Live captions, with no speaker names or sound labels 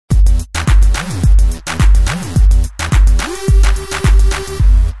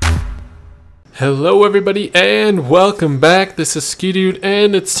Hello everybody and welcome back. This is Skidude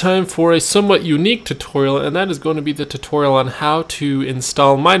and it's time for a somewhat unique tutorial, and that is going to be the tutorial on how to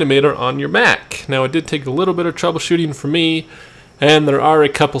install Mine-imator on your Mac. Now it did take a little bit of troubleshooting for me and there are a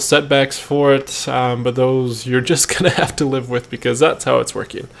couple setbacks for it, but those you're just going to have to live with because that's how it's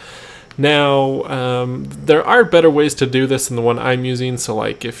working. Now, there are better ways to do this than the one I'm using. So,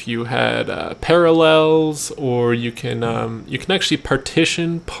 like if you had parallels, or you can actually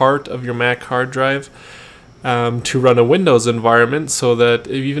partition part of your Mac hard drive to run a Windows environment, so that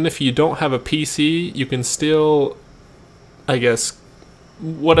even if you don't have a PC, you can still, I guess,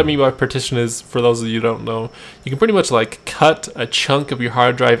 what I mean by partition is, for those of you who don't know, you can pretty much like cut a chunk of your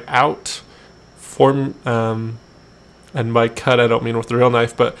hard drive out, and by cut I don't mean with the real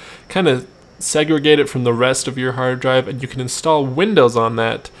knife, but kind of segregate it from the rest of your hard drive, and you can install Windows on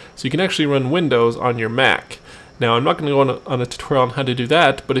that, so you can actually run Windows on your Mac. Now I'm not going to go on a tutorial on how to do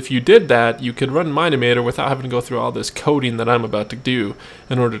that, but if you did that, you could run Mine-imator without having to go through all this coding that I'm about to do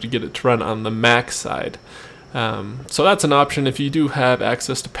in order to get it to run on the Mac side. So that's an option if you do have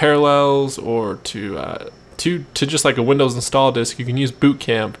access to parallels, or to just like a Windows install disk. You can use Boot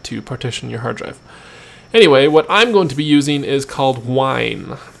Camp to partition your hard drive. Anyway, what I'm going to be using is called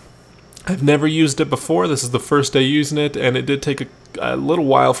Wine. I've never used it before. This is the first day using it, and it did take a little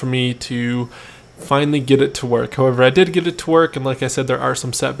while for me to finally get it to work. However, I did get it to work, and like I said, there are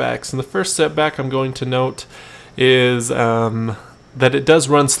some setbacks. And the first setback I'm going to note is that it does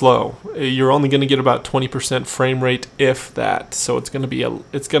run slow. You're only going to get about 20% frame rate, if that. So it's going to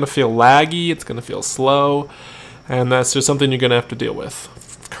it's going to feel laggy, it's going to feel slow, and that's just something you're going to have to deal with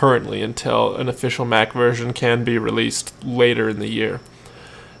currently until an official Mac version can be released later in the year.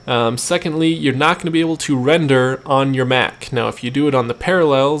 Secondly, you're not going to be able to render on your Mac. Now, if you do it on the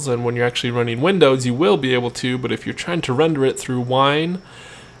parallels and when you're actually running Windows, you will be able to, but if you're trying to render it through Wine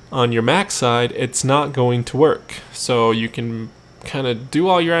on your Mac side, it's not going to work. So you can kind of do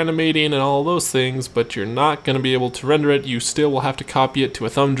all your animating and all those things, but you're not going to be able to render it. You still will have to copy it to a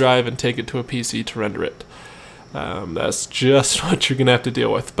thumb drive and take it to a PC to render it. That's just what you're gonna have to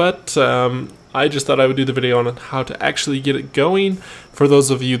deal with, but I just thought I would do the video on how to actually get it going for those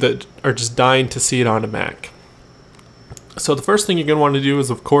of you that are just dying to see it on a Mac. So the first thing you're gonna want to do is,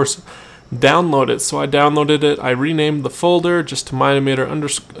 of course, download it. So I downloaded it. I renamed the folder just to Mine-imator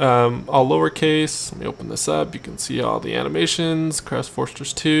all lowercase. Let me open this up. You can see all the animations, Crash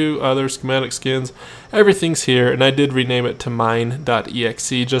Forsters 2, other schematic skins. Everything's here, and I did rename it to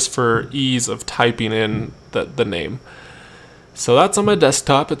mine.exe just for ease of typing in the name. So that's on my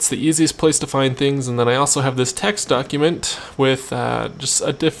desktop. It's the easiest place to find things, and then I also have this text document with just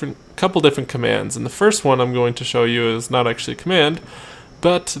a couple different commands. And the first one I'm going to show you is not actually a command,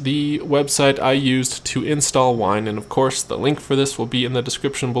 but the website I used to install Wine, and of course the link for this will be in the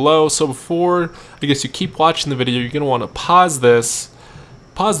description below. So before, I guess, you keep watching the video, you're going to want to pause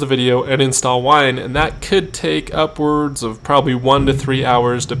the video and install Wine, and that could take upwards of probably 1 to 3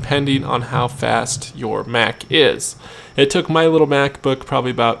 hours depending on how fast your Mac is. It took my little MacBook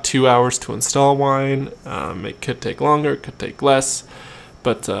probably about 2 hours to install Wine. It could take longer, it could take less.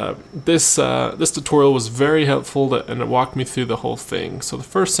 But this tutorial was very helpful, and it walked me through the whole thing. So the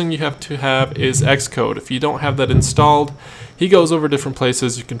first thing you have to have is Xcode. If you don't have that installed, he goes over different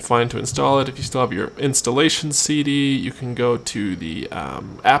places you can find to install it. If you still have your installation CD, you can go to the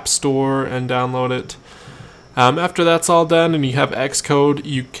App Store and download it. After that's all done and you have Xcode,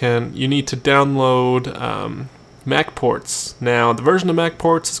 you need to download Macports. Now the version of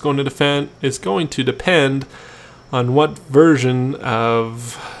Macports is going to depend on what version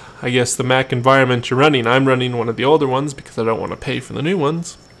of, I guess, the Mac environment you're running. I'm running one of the older ones because I don't want to pay for the new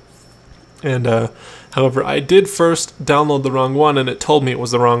ones. And however, I did first download the wrong one, and it told me it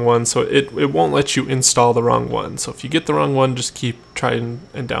was the wrong one, so it won't let you install the wrong one. So if you get the wrong one, just keep trying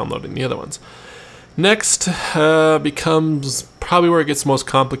and downloading the other ones. Next becomes probably where it gets most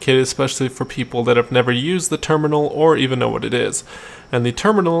complicated, especially for people that have never used the terminal or even know what it is. And the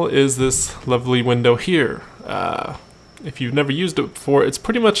terminal is this lovely window here. If you've never used it before, it's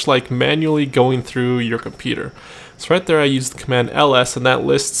pretty much like manually going through your computer. So right there I use the command ls, and that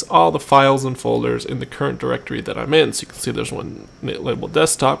lists all the files and folders in the current directory that I'm in. So you can see there's one labeled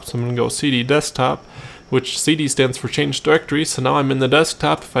desktop, so I'm going to go cd desktop, which CD stands for change directory. So now I'm in the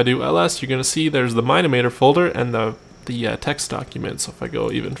desktop. If I do ls, you're going to see there's the Mine-imator folder and the text document. So if I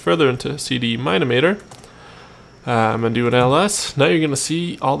go even further into cd Mine-imator, I'm going to do an ls. Now you're going to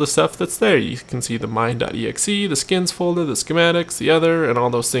see all the stuff that's there. You can see the mine.exe, the skins folder, the schematics, the other, and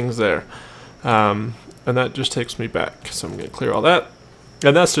all those things there. And that just takes me back. So I'm going to clear all that.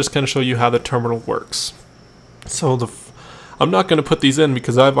 And that's just kind of show you how the terminal works. So I'm not going to put these in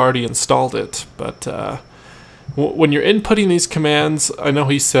because I've already installed it, but when you're inputting these commands, I know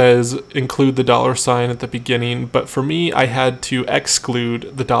he says include the $sign at the beginning, but for me, I had to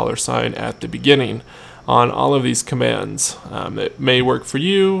exclude the $sign at the beginning on all of these commands. It may work for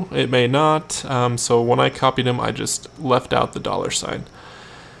you, it may not, so when I copied them, I just left out the $sign.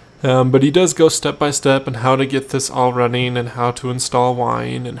 But he does go step by step on how to get this all running and how to install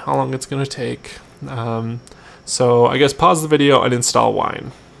Wine and how long it's going to take. So I guess pause the video and install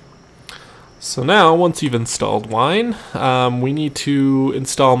Wine. So now, once you've installed Wine, we need to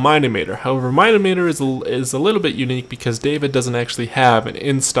install Mine-imator. However, Mine-imator is a little bit unique because David doesn't actually have an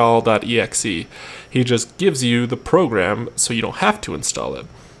install.exe. He just gives you the program so you don't have to install it.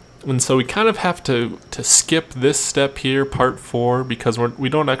 And so we kind of have to skip this step here, part 4, because we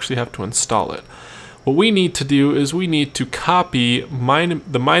don't actually have to install it. What we need to do is we need to copy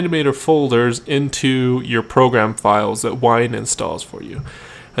the Mine-imator folders into your program files that Wine installs for you.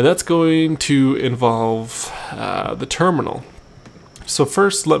 And that's going to involve the terminal. So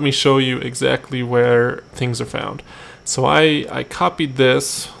first, let me show you exactly where things are found. So I copied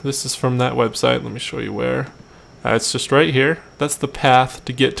this. This is from that website. Let me show you where. It's just right here. That's the path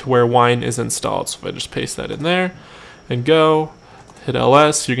to get to where Wine is installed. So if I just paste that in there and go, hit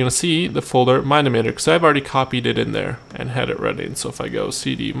ls, you're going to see the folder Mine-imator because I've already copied it in there and had it ready. And so if I go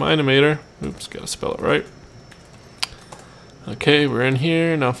cd Mine-imator, oops, got to spell it right. Okay, we're in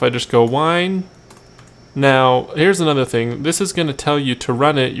here. Now if I just go Wine. Now, here's another thing. This is going to tell you to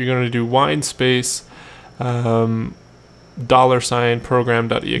run it. You're going to do Wine space $program.exe.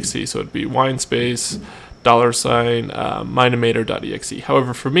 So it'd be Wine space $Mine-imator.exe.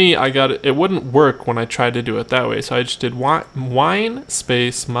 However, for me, it wouldn't work when I tried to do it that way. So I just did Wine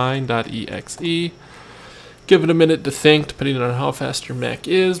space mine.exe. Give it a minute to think. Depending on how fast your Mac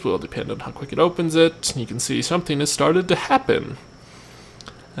is, will depend on how quick it opens it. You can see something has started to happen.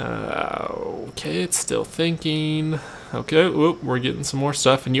 Okay, it's still thinking. Okay, whoop, we're getting some more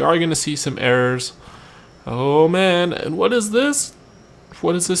stuff, and you are going to see some errors. Oh man, and what is this?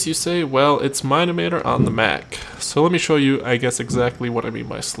 What is this you say? Well, it's Mine-imator on the Mac. So let me show you, I guess, exactly what I mean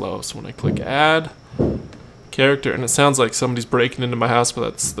by slow. So when I click add character, and it sounds like somebody's breaking into my house, but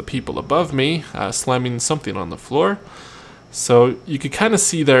that's the people above me slamming something on the floor. So you could kind of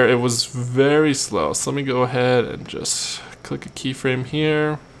see there it was very slow. So let me go ahead and just click a keyframe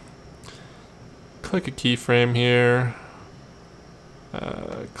here. Click a keyframe here.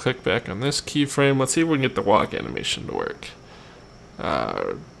 Click back on this keyframe. Let's see if we can get the walk animation to work.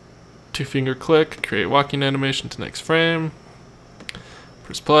 2-finger click, create walking animation to next frame.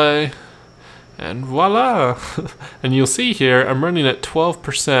 Press play. And voila! And you'll see here, I'm running at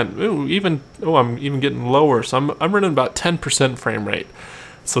 12%. I'm even getting lower. So I'm running about 10% frame rate.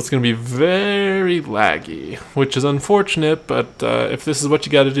 So it's going to be very laggy, which is unfortunate. But if this is what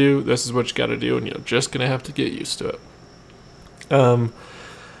you got to do, this is what you got to do, and you're just going to have to get used to it. And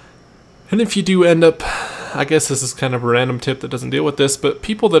if you do end up, I guess this is kind of a random tip that doesn't deal with this, but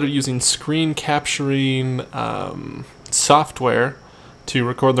people that are using screen capturing software to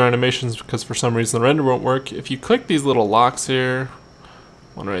record their animations because for some reason the render won't work, if you click these little locks here,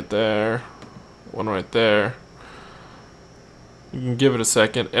 one right there, one right there, you can give it a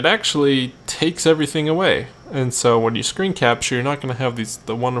second, it actually takes everything away. And so when you screen capture, you're not going to have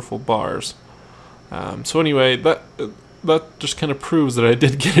the wonderful bars. So anyway, that just kind of proves that I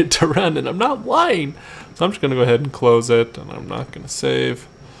did get it to run, and I'm not lying. So I'm just going to go ahead and close it, and I'm not going to save.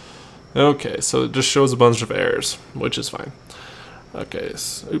 Okay, so it just shows a bunch of errors, which is fine. Okay,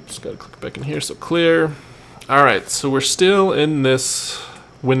 so, oops, got to click back in here, so clear. Alright, so we're still in this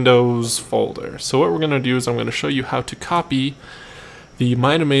Windows folder. So what we're going to do is I'm going to show you how to copy the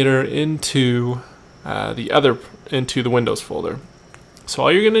Mine-imator into the Windows folder. So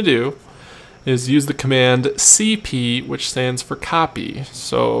all you're going to do is use the command cp, which stands for copy.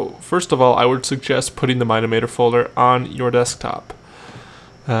 So first of all, I would suggest putting the Mine-imator folder on your desktop,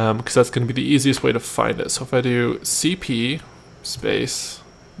 because that's going to be the easiest way to find it. So if I do cp space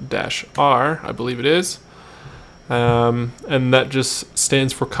 -r, I believe it is, and that just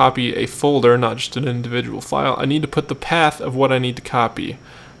stands for copy a folder, not just an individual file. I need to put the path of what I need to copy.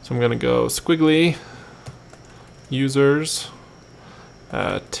 So I'm going to go squiggly users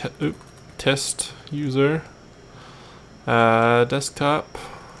test user desktop,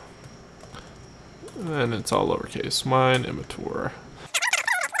 and it's all lowercase, Mine-imator.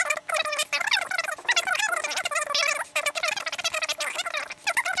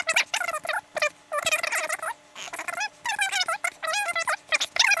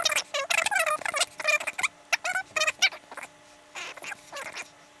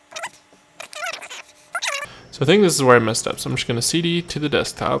 So So I think this is where I messed up. So I'm just going to CD to the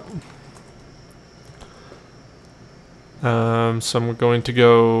desktop. So I'm going to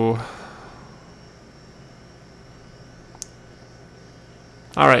go...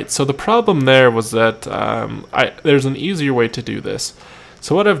 Alright, so the problem there was that there's an easier way to do this.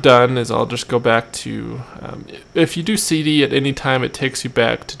 So what I've done is I'll just go back to, if you do CD at any time, it takes you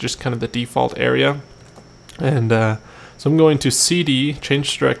back to just kind of the default area. And so I'm going to CD,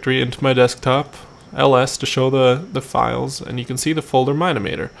 change directory, into my desktop, ls to show the files, and you can see the folder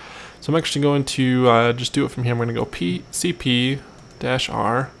Mine-imator. So I'm actually going to just do it from here. I'm going to go cp-r,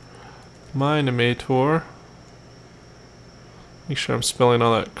 Mine-imator. Make sure I'm spelling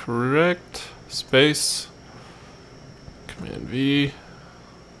all that correct. Space. Command V.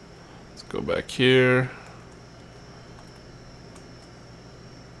 Let's go back here.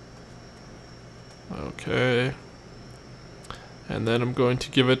 Okay. And then I'm going to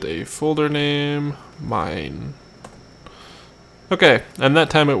give it a folder name, mine. Okay, and that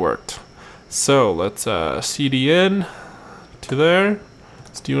time it worked. So let's cd in to there.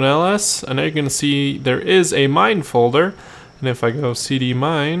 Let's do an ls, and now you're going to see there is a mine folder. And if I go cd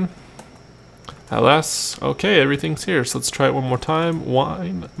mine, ls, okay, everything's here. So let's try it one more time.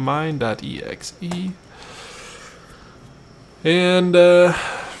 Mine.exe. And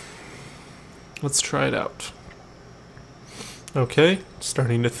let's try it out. Okay,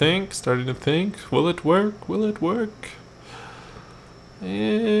 starting to think. Will it work? Will it work?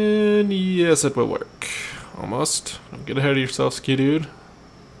 And yes, it will work. Almost. Don't get ahead of yourself, ski dude.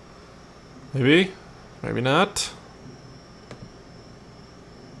 Maybe. Maybe not.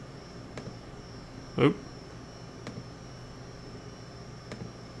 Oop.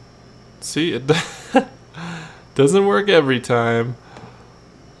 See, it doesn't work every time.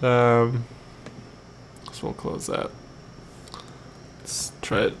 So we'll close that. Let's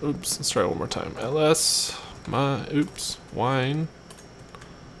try it. Oops. Let's try it one more time. ls wine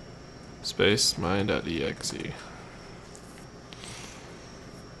space mine.exe.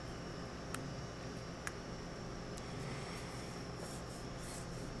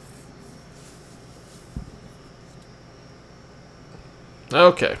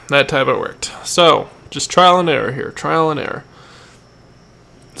 Okay, that time it worked. So, just trial and error here, trial and error.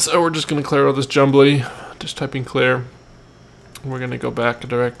 So we're just going to clear all this jumbly, just typing clear. We're going to go back a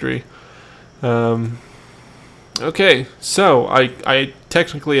directory. Okay, so I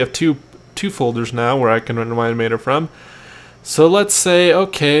technically have two folders now where I can run Mine-imator from. So let's say,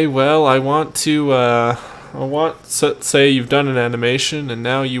 okay, well, I want to, say you've done an animation and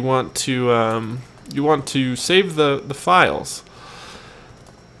now you want to save the files.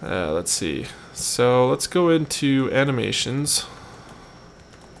 Let's see. So let's go into animations.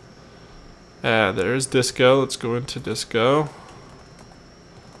 There's disco. Let's go into disco.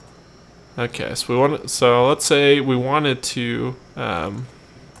 Okay, so let's say we wanted to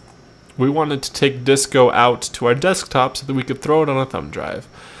take disco out to our desktop so that we could throw it on a thumb drive.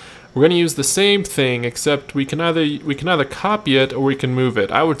 We're going to use the same thing, except we can either copy it or we can move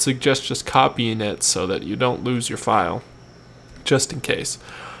it. I would suggest just copying it so that you don't lose your file, just in case.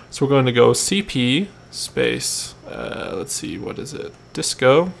 So we're going to go cp space, let's see, what is it?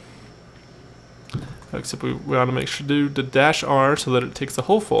 Disco. Except we want to make sure to do the -r so that it takes the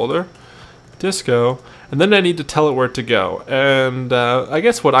whole folder. Disco. And then I need to tell it where to go. And I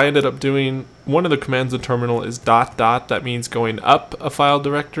guess what I ended up doing, one of the commands in terminal is ... That means going up a file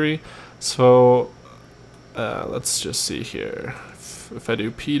directory. So let's just see here. If I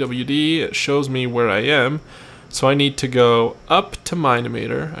do pwd, it shows me where I am. So I need to go up to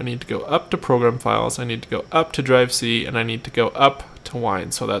Mine-imator, I need to go up to Program Files, I need to go up to Drive C, and I need to go up to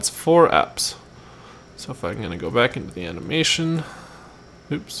Wine. So that's 4 ups. So if I'm going to go back into the animation,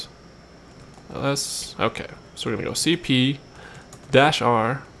 oops, ls, okay. So we're going to go cp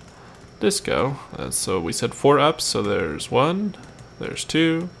 -r disco. So we said 4 ups, so there's 1, there's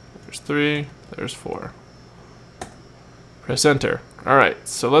 2, there's 3, there's 4. Press enter. Alright,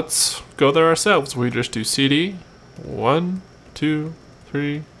 so let's go there ourselves. We just do cd 1, 2,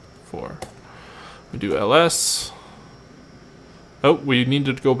 3, 4. We do ls. Oh, we need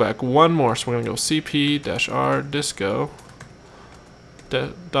to go back one more, so we're going to go cp-r disco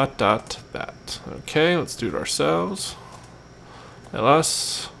that. Okay, let's do it ourselves.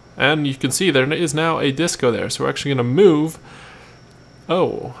 ls. And you can see there is now a disco there, so we're actually going to move.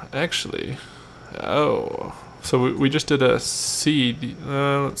 Oh, actually. Oh. So we just did a cd,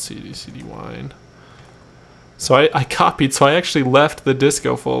 let's see, cd wine. So I copied, so I actually left the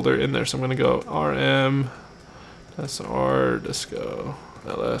disco folder in there. So I'm going to go rm, sr, disco,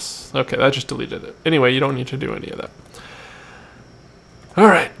 ls. Okay, that just deleted it. Anyway, you don't need to do any of that.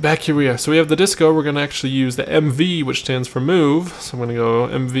 Alright, back here we are. So we have the disco. We're going to actually use the MV, which stands for move. So I'm going to go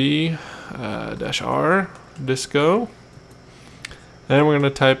MV -R, disco. And we're going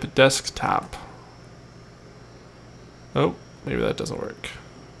to type desktop. Oh, maybe that doesn't work.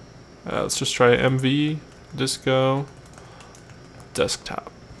 Let's just try MV, disco, desktop.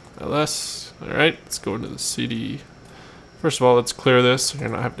 LS. Alright, let's go into the CD. First of all, let's clear this so you're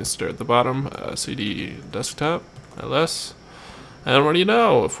not having to stare at the bottom. CD, desktop, LS. And what do you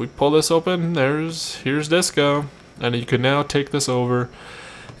know? If we pull this open, here's disco. And you can now take this over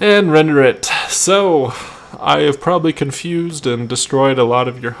and render it. So, I have probably confused and destroyed a lot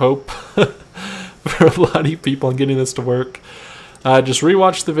of your hope for a lot of people in getting this to work. Just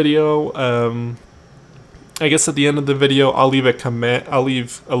rewatch the video. I guess at the end of the video, I'll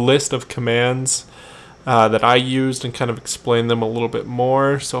leave a list of commands that I used and kind of explain them a little bit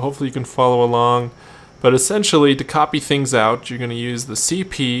more. So hopefully you can follow along. But essentially, to copy things out, you're going to use the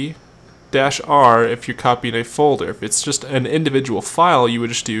CP-R if you're copying a folder. If it's just an individual file, you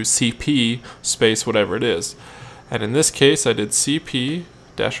would just do CP space whatever it is. And in this case, I did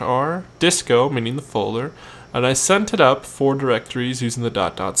CP-R disco, meaning the folder, and I sent it up 4 directories using the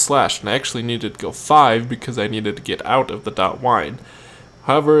 // and I actually needed to go 5 because I needed to get out of the .wine.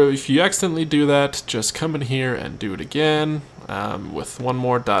 However, if you accidentally do that, just come in here and do it again with one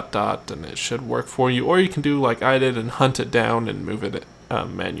more .. and it should work for you. Or you can do like I did and hunt it down and move it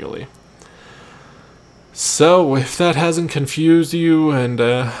manually. So, if that hasn't confused you and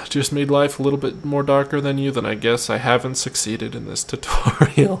just made life a little bit more darker than you, then I guess I haven't succeeded in this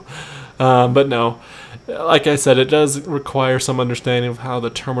tutorial. But no, like I said, it does require some understanding of how the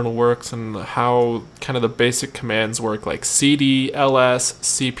terminal works and how kind of the basic commands work, like CD, LS,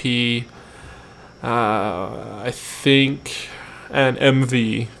 CP, I think, and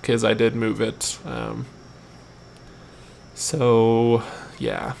MV, because I did move it. So,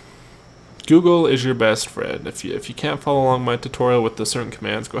 yeah. Google is your best friend. If you can't follow along my tutorial with the certain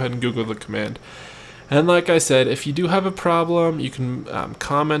commands, go ahead and Google the command. And like I said, if you do have a problem, you can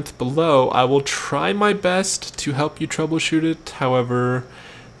comment below. I will try my best to help you troubleshoot it. However,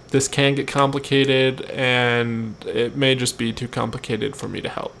 this can get complicated, and it may just be too complicated for me to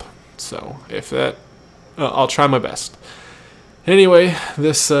help. So, I'll try my best. Anyway,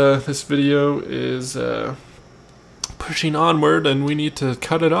 this video is pushing onward, and we need to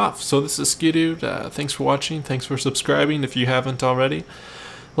cut it off. So this is Skidoo. Thanks for watching. Thanks for subscribing if you haven't already.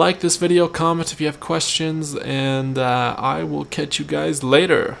 Like this video, comment if you have questions, and I will catch you guys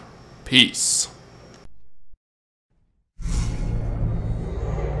later. Peace.